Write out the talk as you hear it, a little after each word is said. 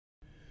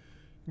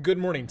Good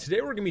morning.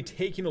 Today we're going to be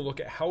taking a look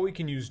at how we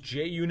can use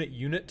JUnit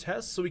unit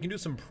tests so we can do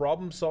some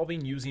problem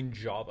solving using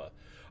Java.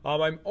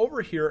 I'm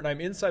over here and I'm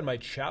inside my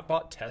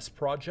Chatbot Test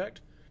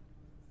project.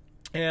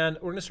 And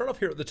we're going to start off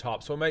here at the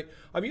top. So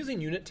I'm using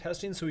unit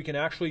testing so we can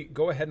actually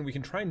go ahead and we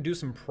can try and do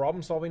some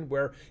problem solving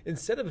where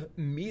instead of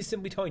me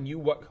simply telling you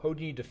what code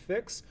you need to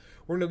fix,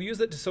 we're going to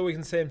use it so we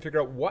can say and figure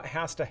out what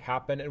has to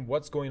happen and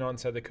what's going on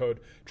inside the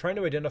code, trying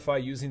to identify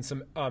using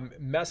some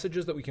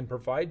messages that we can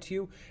provide to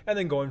you and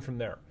then going from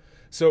there.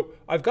 So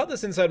I've got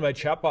this inside my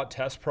Chatbot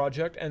Test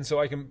project, and so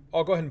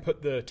I'll go ahead and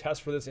put the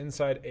test for this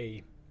inside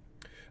a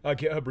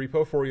GitHub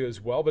repo for you as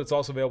well, but it's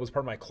also available as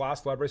part of my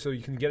class library, so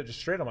you can get it just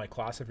straight on my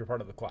class if you're part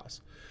of the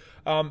class.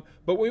 But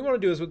what we want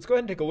to do is let's go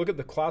ahead and take a look at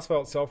the class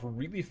file itself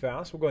really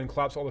fast. We'll go ahead and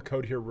collapse all the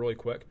code here really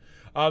quick.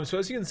 So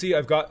as you can see,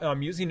 I've got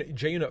using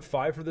JUnit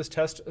 5 for this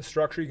test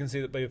structure. You can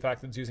see that the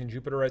fact that it's using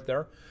Jupyter right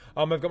there.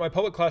 I've got my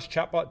public class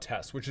Chatbot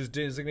Test, which is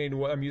designated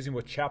what I'm using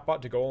with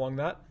Chatbot to go along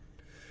that.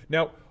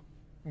 Now,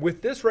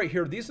 with this right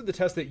here, these are the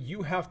tests that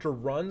you have to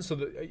run so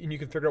that and you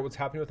can figure out what's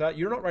happening with that.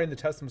 You're not writing the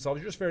tests themselves.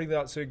 You're just figuring that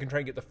out so you can try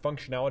and get the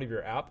functionality of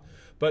your app.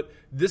 But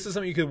this is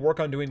something you could work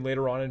on doing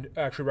later on and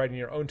actually writing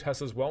your own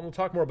tests as well. And we'll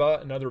talk more about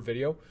it in another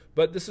video.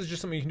 But this is just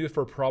something you can do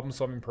for problem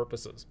solving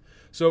purposes.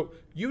 So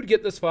you'd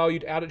get this file,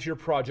 you'd add it to your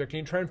project, and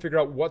you try and figure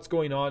out what's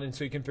going on, and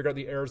so you can figure out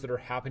the errors that are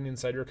happening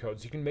inside your code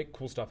so you can make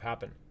cool stuff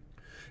happen.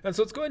 And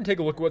so let's go ahead and take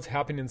a look at what's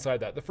happening inside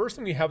that. The first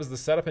thing we have is the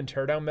setup and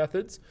teardown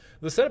methods.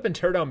 The setup and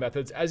teardown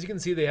methods, as you can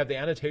see, they have the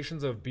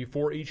annotations of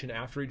before each and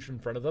after each in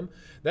front of them.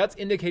 That's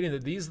indicating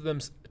that these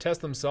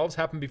tests themselves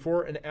happen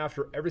before and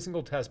after every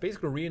single test.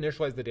 Basically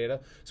reinitialize the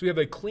data so we have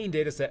a clean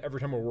data set every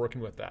time we're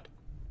working with that.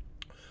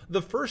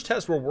 The first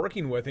test we're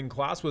working with in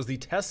class was the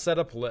test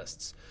setup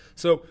lists.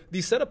 So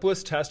the setup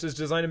list test is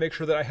designed to make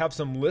sure that I have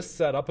some list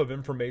set up of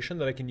information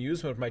that I can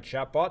use with my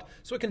chatbot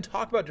so I can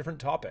talk about different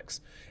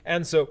topics.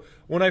 And so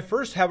when I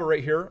first have it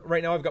right here,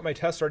 right now I've got my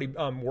test already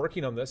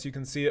working on this. You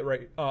can see it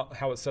right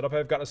how it's set up.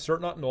 I've got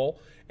assert not null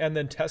and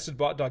then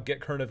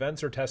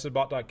testedbot.getCurrentEvents or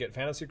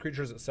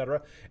testedbot.getFantasyCreatures,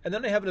 etc. And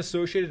then I have an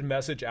associated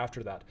message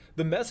after that.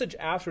 The message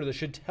after this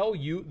should tell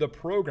you, the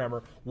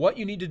programmer, what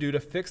you need to do to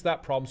fix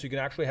that problem so you can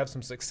actually have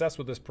some success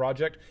with this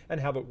project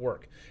and have it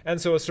work. And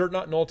so assert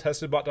not null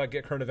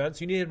testedbot.getCurrentEvents,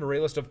 you need an array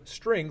list of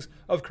strings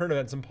of current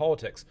events in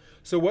politics.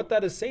 So what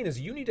that is saying is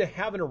you need to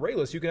have an array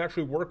list you can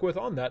actually work with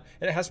on that,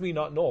 and it has to be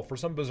not null for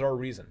some bizarre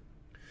reason.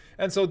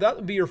 And so that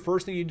would be your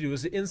first thing you do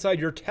is inside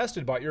your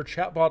tested bot, your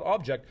chatbot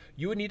object,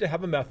 you would need to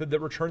have a method that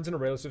returns an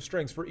array list of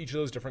strings for each of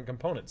those different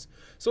components.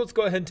 So let's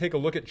go ahead and take a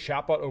look at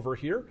chatbot over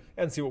here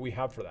and see what we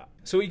have for that.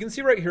 So you can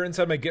see right here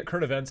inside my get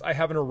current events, I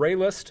have an array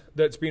list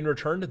that's being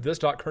returned,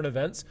 this.current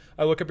events.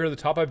 I look up here at the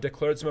top, I've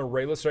declared some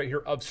array lists right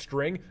here of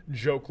string,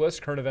 joke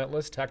list, current event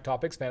list, tech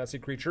topics, fantasy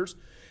creatures.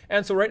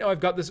 And so right now I've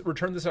got this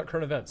return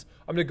this.current events.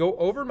 I'm going to go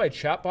over my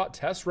chatbot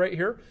test right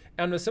here,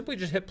 and I'm going to simply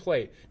just hit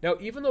play. Now,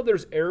 even though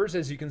there's errors,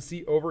 as you can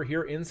see over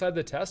here inside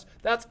the test,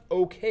 that's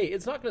okay.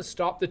 It's not going to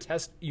stop the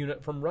test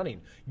unit from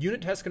running.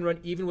 Unit tests can run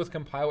even with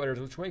compile errors,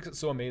 which makes it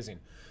so amazing.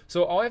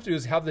 So all I have to do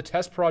is have the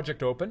test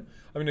project open.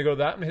 I'm going to go to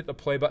that. I'm going to hit the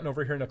play button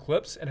over here in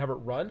Eclipse and have it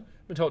run. I'm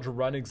going to tell it to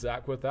run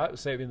exact with that,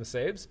 saving the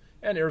saves.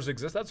 And errors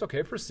exist. That's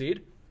okay.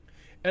 Proceed.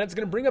 And it's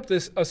going to bring up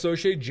this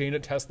associated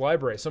JUnit test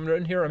library. So I'm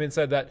in here, I'm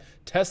inside that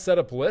test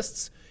setup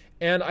lists,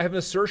 and I have an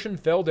assertion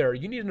failed error.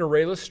 You need an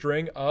array list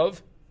string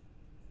of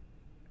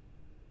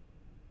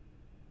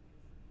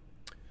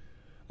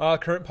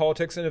current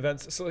politics and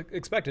events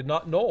expected,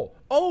 not null.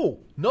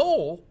 Oh,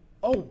 null?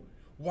 Oh,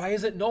 why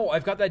is it null?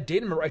 I've got that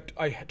data member.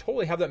 I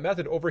totally have that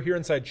method over here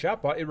inside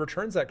Chatbot. It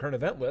returns that current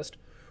event list.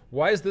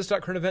 Why is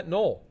this.current event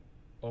null?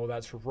 Oh,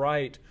 that's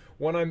right.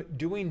 When I'm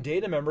doing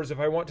data members, if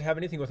I want to have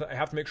anything with it, I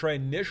have to make sure I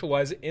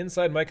initialize it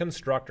inside my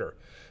constructor.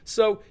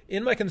 So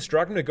in my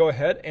constructor, I'm going to go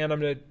ahead and I'm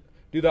going to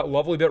do that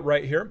lovely bit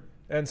right here.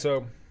 And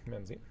so I'm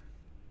going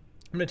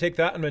to take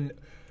that, I'm going to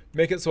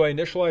make it so I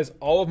initialize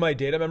all of my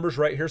data members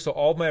right here. So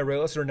all of my array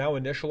lists are now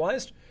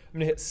initialized. I'm going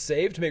to hit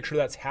save to make sure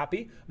that's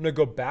happy. I'm going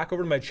to go back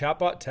over to my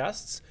chatbot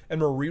tests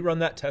and we'll rerun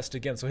that test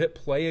again. So hit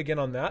play again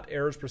on that.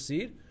 Errors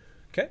proceed.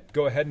 Okay,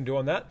 go ahead and do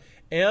on that.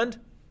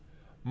 And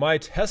my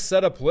test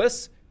setup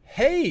lists,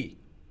 hey,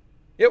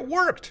 it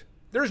worked.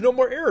 There's no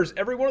more errors.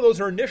 Every one of those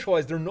are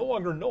initialized. They're no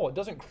longer null. It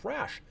doesn't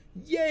crash.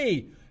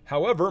 Yay.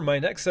 However, my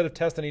next set of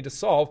tests I need to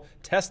solve,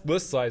 test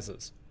list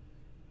sizes.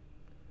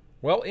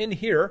 Well, in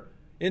here,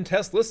 in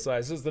test list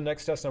sizes, the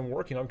next test I'm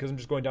working on, because I'm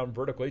just going down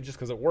vertically just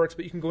because it works,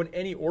 but you can go in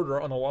any order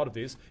on a lot of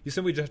these. You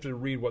simply just have to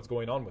read what's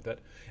going on with it.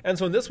 And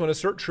so in this one,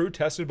 assert true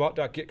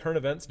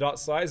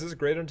testedbot.getCurrentEvents.size is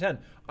greater than 10.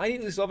 I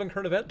need these 11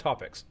 current event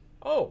topics.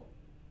 Oh,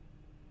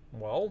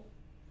 well,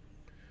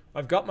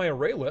 I've got my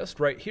array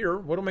list right here.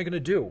 What am I going to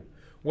do?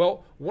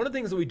 Well, one of the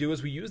things that we do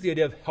is we use the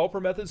idea of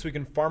helper methods so we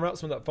can farm out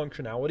some of that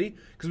functionality,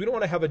 because we don't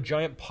want to have a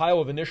giant pile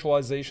of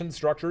initialization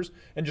structures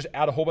and just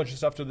add a whole bunch of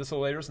stuff to this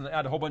array list and then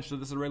add a whole bunch to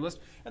this array list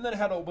and then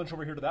add a whole bunch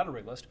over here to that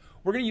array list.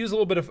 We're going to use a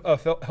little bit of a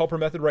helper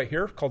method right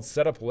here called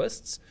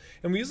SetupLists,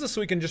 and we use this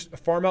so we can just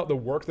farm out the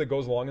work that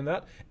goes along in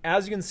that.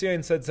 As you can see, I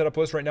said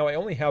SetupList right now, I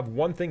only have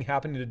one thing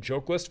happening to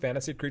joke list,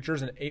 fantasy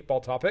creatures, and 8-ball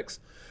topics.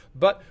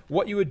 But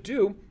what you would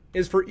do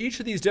is for each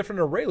of these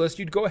different array lists,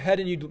 you'd go ahead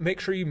and you'd make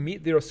sure you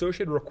meet the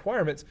associated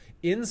requirements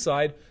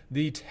inside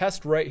the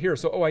test right here.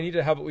 So, oh, I need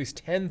to have at least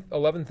 10,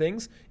 11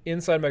 things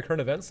inside my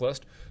current events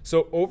list.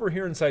 So over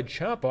here inside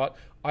Chatbot,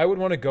 I would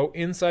want to go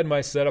inside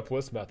my setup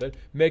list method,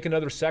 make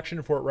another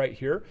section for it right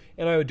here,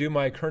 and I would do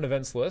my current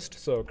events list.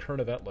 So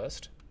current event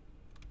list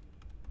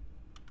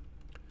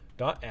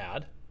dot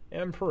add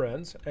and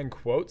parens and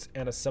quotes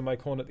and a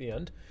semicolon at the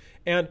end.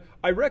 And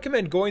I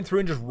recommend going through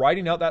and just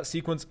writing out that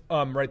sequence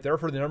right there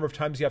for the number of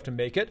times you have to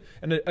make it.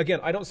 And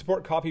again, I don't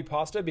support copy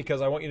pasta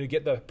because I want you to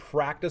get the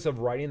practice of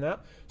writing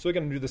that. So we're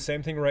going to do the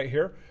same thing right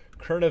here.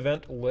 Current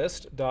event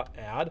list dot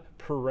add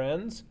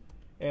parens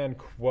and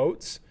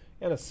quotes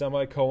and a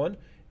semicolon,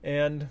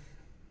 and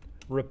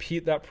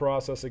repeat that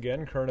process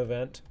again. Current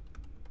event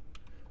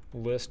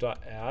list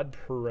dot add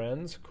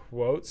parens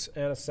quotes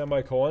and a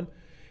semicolon.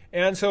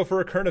 And so for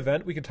a current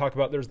event, we can talk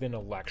about there's an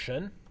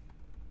election.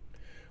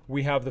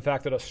 We have the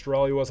fact that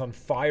Australia was on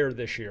fire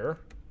this year.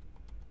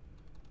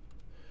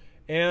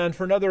 And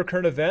for another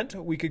current event,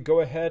 we could go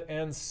ahead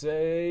and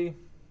say,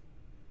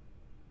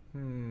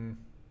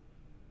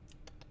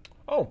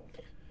 oh,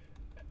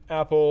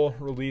 Apple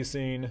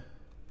releasing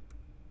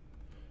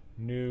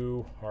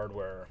new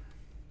hardware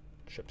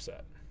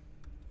chipset.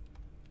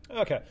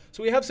 Okay,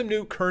 so we have some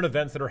new current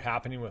events that are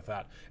happening with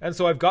that. And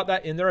so I've got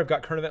that in there. I've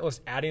got current event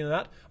list adding to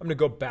that. I'm going to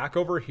go back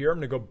over here. I'm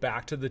going to go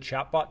back to the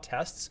Chatbot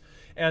tests.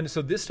 And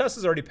so this test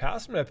is already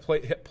passed. I'm going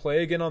to hit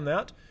play again on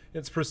that.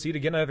 It's proceed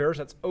again. I have errors.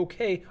 That's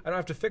okay. I don't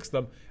have to fix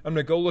them. I'm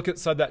going to go look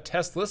inside that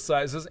test list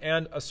sizes,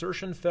 and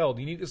assertion failed.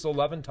 You need just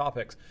 11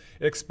 topics.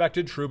 It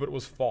expected true, but it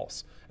was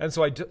false. And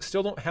so I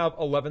still don't have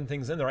 11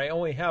 things in there. I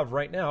only have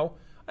right now,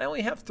 I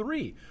only have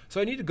 3.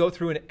 So I need to go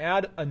through and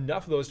add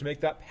enough of those to make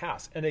that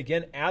pass. And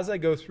again, as I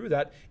go through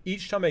that,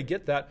 each time I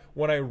get that,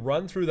 when I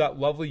run through that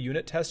lovely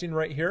unit testing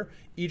right here,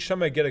 each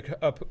time I get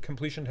a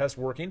completion test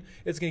working,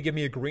 it's going to give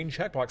me a green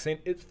checkbox saying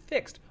it's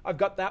fixed. I've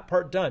got that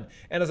part done.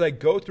 And as I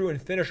go through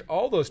and finish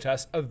all those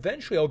tests,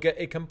 eventually I'll get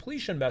a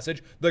completion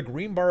message, the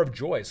green bar of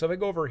joy. So if I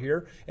go over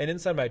here and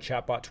inside my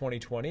Chatbot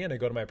 2020 and I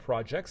go to my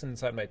projects and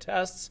inside my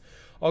tests,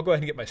 I'll go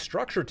ahead and get my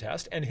structure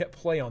test and hit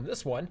play on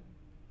this one.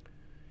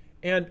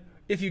 And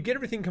if you get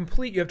everything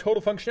complete, you have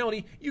total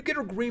functionality, you get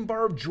a green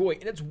bar of joy,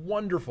 and it's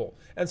wonderful.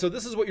 And so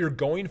this is what you're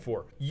going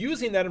for.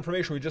 Using that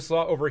information we just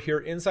saw over here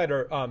inside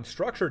our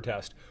structure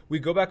test, we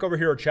go back over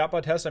here, our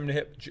Chatbot test. I'm going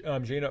to hit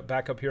JUnit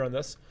back up here on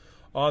this,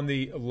 on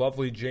the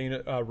lovely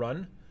JUnit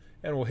run,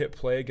 and we'll hit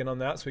play again on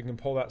that so we can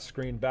pull that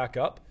screen back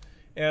up.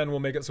 And we'll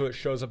make it so it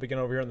shows up again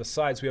over here on the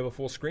side so we have a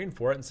full screen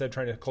for it instead of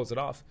trying to close it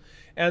off.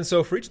 And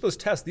so for each of those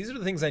tests, these are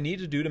the things I need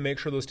to do to make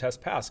sure those tests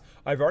pass.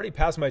 I've already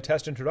passed my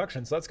test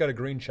introduction, so that's got a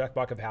green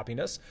checkbox of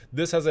happiness.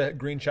 This has a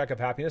green check of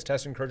happiness,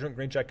 test encouragement,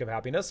 green check of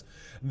happiness.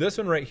 This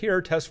one right here,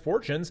 test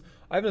fortunes,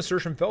 I have an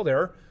assertion failed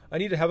error. I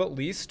need to have at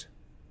least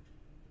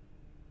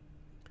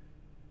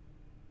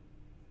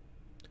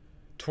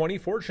 20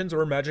 fortunes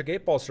or magic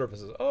 8-ball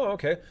surfaces. Oh,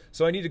 okay.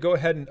 So I need to go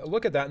ahead and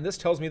look at that, and this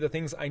tells me the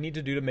things I need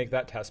to do to make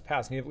that test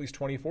pass. I need at least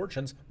 20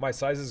 fortunes. My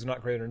size is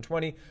not greater than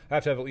 20. I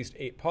have to have at least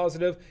 8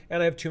 positive,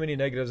 and I have too many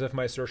negatives if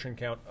my assertion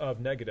count of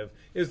negative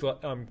is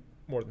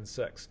more than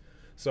 6.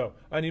 So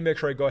I need to make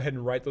sure I go ahead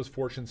and write those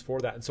fortunes for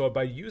that. And so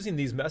by using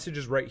these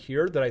messages right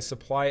here that I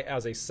supply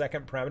as a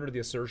second parameter to the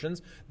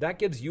assertions, that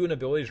gives you an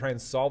ability to try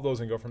and solve those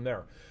and go from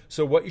there.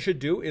 So what you should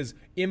do is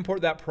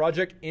import that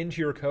project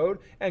into your code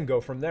and go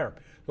from there.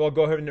 So I'll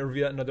go ahead and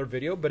review that in another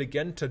video. But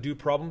again, to do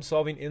problem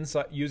solving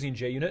inside using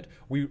JUnit,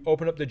 we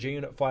open up the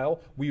JUnit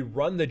file, we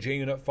run the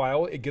JUnit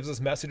file, it gives us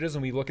messages,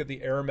 and we look at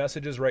the error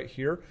messages right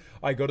here.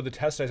 I go to the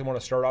test I want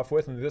to start off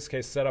with, in this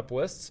case, setup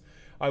lists.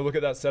 I look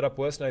at that setup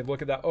list and I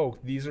look at that, oh,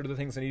 these are the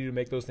things I need to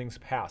make those things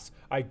pass.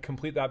 I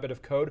complete that bit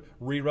of code,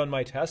 rerun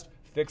my test,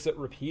 fix it,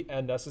 repeat,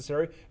 and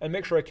necessary, and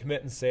make sure I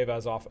commit and save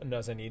as often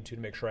as I need to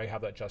make sure I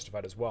have that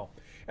justified as well.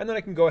 And then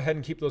I can go ahead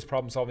and keep those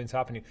problem solvings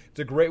happening. It's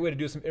a great way to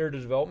do some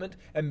iterative development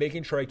and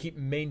making sure I keep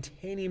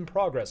maintaining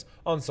progress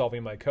on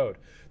solving my code.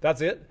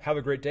 That's it. Have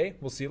a great day.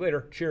 We'll see you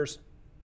later. Cheers.